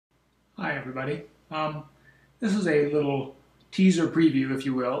Hi everybody. This is a little teaser preview, if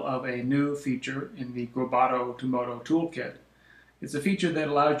you will, of a new feature in the GroBoto-modo toolkit. It's a feature that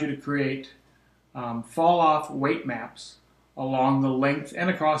allows you to create fall-off weight maps along the length and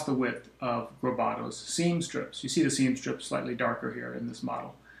across the width of GroBoto's seam strips. You see the seam strips slightly darker here in this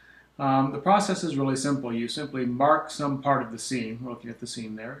model. The process is really simple. You simply mark some part of the seam. We're looking at the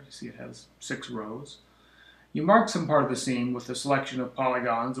seam there. You see it has 6 rows. You mark some part of the seam with a selection of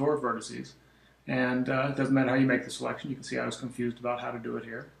polygons or vertices, and it doesn't matter how you make the selection. You can see I was confused about how to do it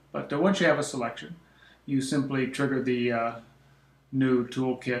here. But once you have a selection, you simply trigger the new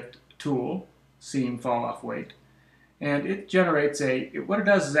toolkit tool, seam fall off weight, and it generates what it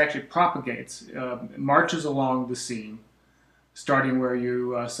does is actually propagates, marches along the seam, starting where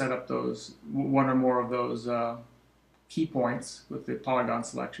you set up those one or more of those key points with the polygon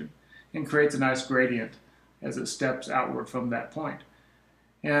selection, and creates a nice gradient as it steps outward from that point.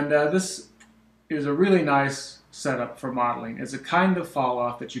 And this is a really nice setup for modeling. It's a kind of fall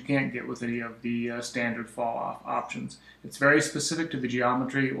off that you can't get with any of the standard fall off options. It's very specific to the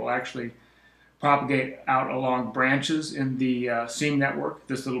geometry. It will actually propagate out along branches in the seam network.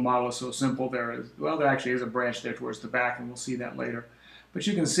 This little model is so simple. There actually is a branch there towards the back, and we'll see that later. But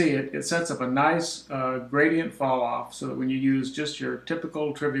you can see it sets up a nice gradient fall off so that when you use just your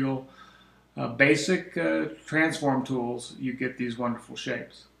typical trivial basic transform tools, you get these wonderful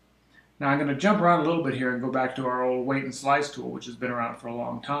shapes. Now I'm going to jump around a little bit here and go back to our old weight and slice tool, which has been around for a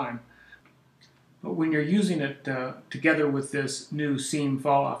long time. But when you're using it together with this new seam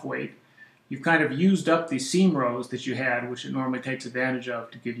fall off weight, you've kind of used up the seam rows that you had, which it normally takes advantage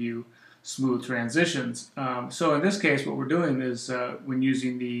of to give you smooth transitions. So in this case, what we're doing is, when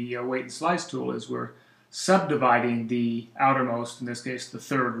using the weight and slice tool, is we're subdividing the outermost, in this case the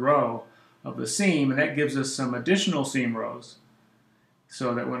third row of the seam, and that gives us some additional seam rows,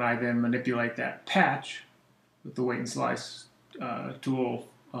 so that when I then manipulate that patch with the weight and slice tool,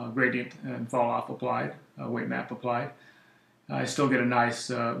 gradient and fall off applied, weight map applied, I still get a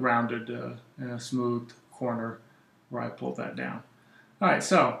nice rounded smooth corner where I pull that down. Alright,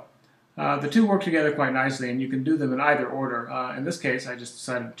 so the two work together quite nicely, and you can do them in either order. In this case, I just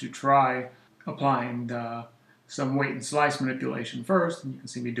decided to try applying some weight and slice manipulation first, and you can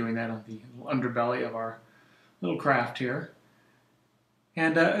see me doing that on the underbelly of our little craft here.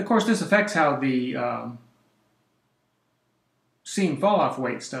 And of course this affects how the seam fall off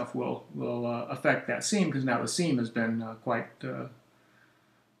weight stuff will affect that seam, because now the seam has been quite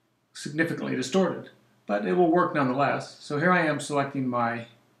significantly distorted. But it will work nonetheless. So here I am selecting my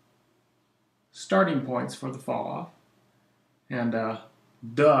starting points for the fall off, and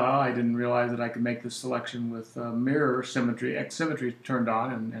I didn't realize that I could make this selection with mirror symmetry, X symmetry turned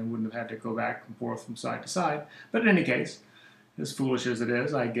on, and wouldn't have had to go back and forth from side to side. But in any case, as foolish as it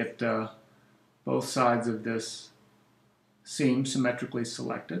is, I get both sides of this seam symmetrically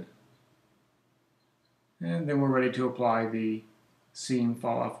selected. And then we're ready to apply the seam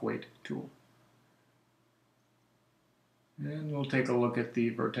fall off weight tool. And we'll take a look at the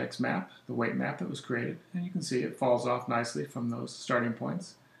vertex map, the weight map that was created. And you can see it falls off nicely from those starting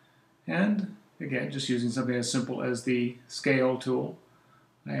points. And again, just using something as simple as the scale tool,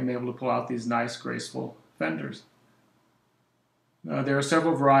 I am able to pull out these nice graceful fenders. There are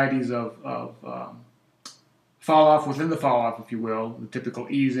several varieties of fall off within the fall off, if you will, the typical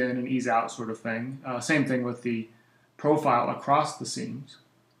ease in and ease out sort of thing. Same thing with the profile across the seams.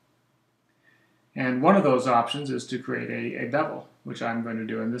 And one of those options is to create a bevel, which I'm going to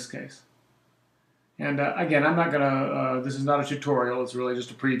do in this case. And again, I'm not going to, this is not a tutorial, it's really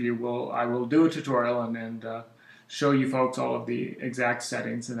just a preview. I will do a tutorial and show you folks all of the exact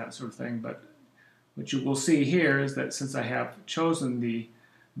settings and that sort of thing. But what you will see here is that since I have chosen the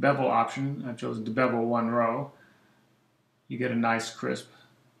bevel option, I've chosen to bevel one row, you get a nice crisp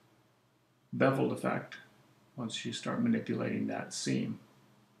beveled effect once you start manipulating that seam.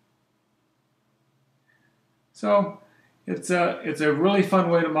 So it's a really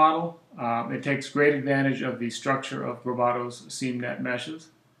fun way to model. It takes great advantage of the structure of GroBoto's seam net meshes.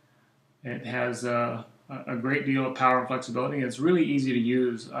 It has a great deal of power and flexibility, and it's really easy to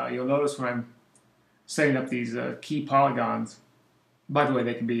use. You'll notice when I'm setting up these key polygons, by the way,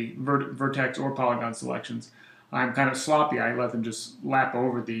 they can be vertex or polygon selections, I'm kind of sloppy. I let them just lap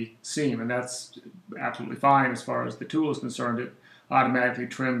over the seam, and that's absolutely fine as far as the tool is concerned. It automatically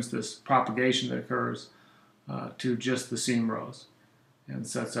trims this propagation that occurs to just the seam rows and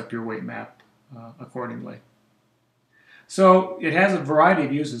sets up your weight map accordingly. So it has a variety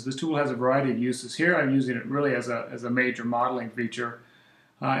of uses. This tool has a variety of uses. Here I'm using it really as a major modeling feature.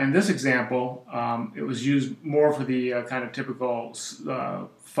 In this example, it was used more for the kind of typical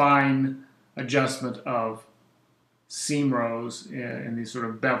fine adjustment of seam rows in these sort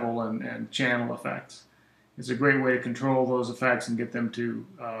of bevel and channel effects. It's a great way to control those effects and get them to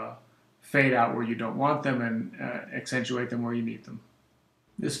fade out where you don't want them and accentuate them where you need them.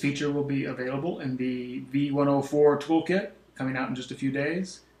 This feature will be available in the V104 Toolkit coming out in just a few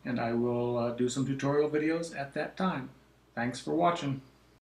days, and I will do some tutorial videos at that time. Thanks for watching.